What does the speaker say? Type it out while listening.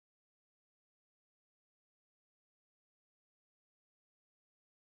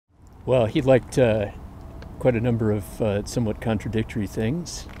Well, he liked quite a number of somewhat contradictory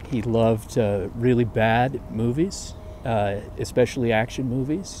things. He loved really bad movies, especially action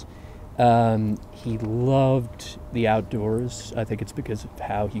movies. He loved the outdoors. I think it's because of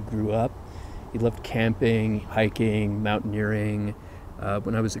how he grew up. He loved camping, hiking, mountaineering.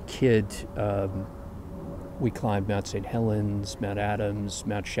 When I was a kid, we climbed Mount St. Helens, Mount Adams,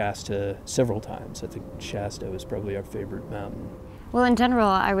 Mount Shasta several times. I think Shasta was probably our favorite mountain. Well, in general,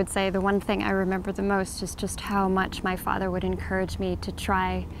 I would say the one thing I remember the most is just how much my father would encourage me to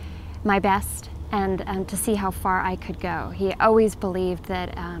try my best and to see how far I could go. He always believed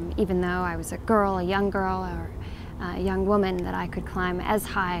that even though I was a young girl, or a young woman, that I could climb as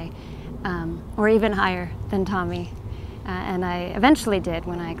high or even higher than Tommy. And I eventually did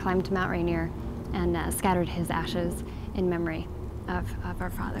when I climbed to Mount Rainier and scattered his ashes in memory of our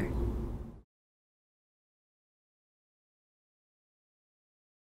father.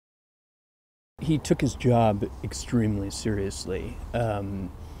 He took his job extremely seriously,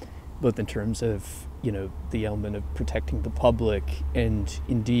 both in terms of, the element of protecting the public and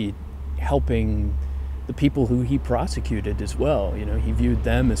indeed helping the people who he prosecuted as well. He viewed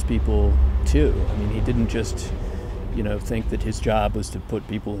them as people too. I mean, he didn't just, think that his job was to put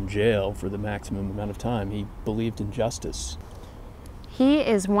people in jail for the maximum amount of time. He believed in justice. He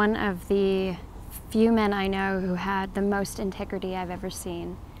is one of the few men I know who had the most integrity I've ever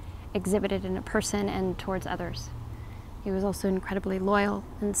seen exhibited in a person and towards others. He was also incredibly loyal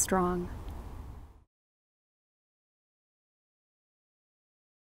and strong.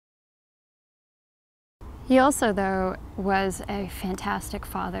 He also, though, was a fantastic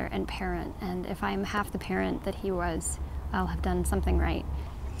father and parent, and if I'm half the parent that he was, I'll have done something right.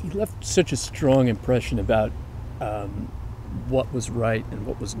 He left such a strong impression about what was right and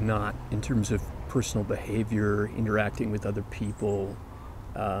what was not in terms of personal behavior, interacting with other people,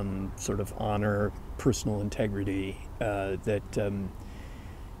 sort of honor, personal integrity, that,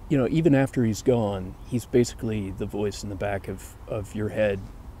 even after he's gone, he's basically the voice in the back of your head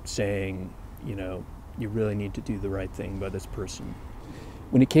saying, you really need to do the right thing by this person.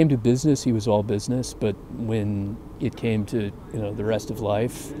 When it came to business, he was all business, but when it came to, the rest of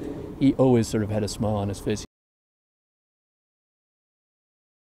life, he always sort of had a smile on his face.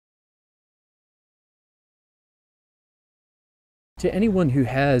 To anyone who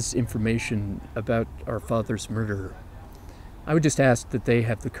has information about our father's murder, I would just ask that they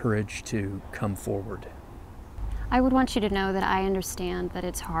have the courage to come forward. I would want you to know that I understand that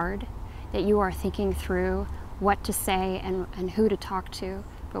it's hard, that you are thinking through what to say and who to talk to,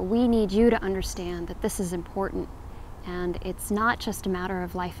 but we need you to understand that this is important, and it's not just a matter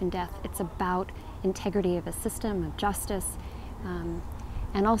of life and death. It's about integrity of a system, of justice,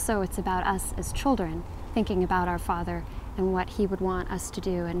 and also it's about us as children thinking about our father and what he would want us to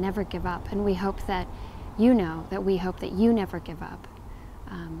do and never give up. And we hope that we hope that you never give up.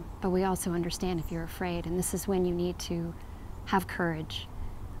 But we also understand if you're afraid, and this is when you need to have courage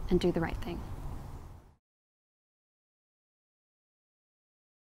and do the right thing.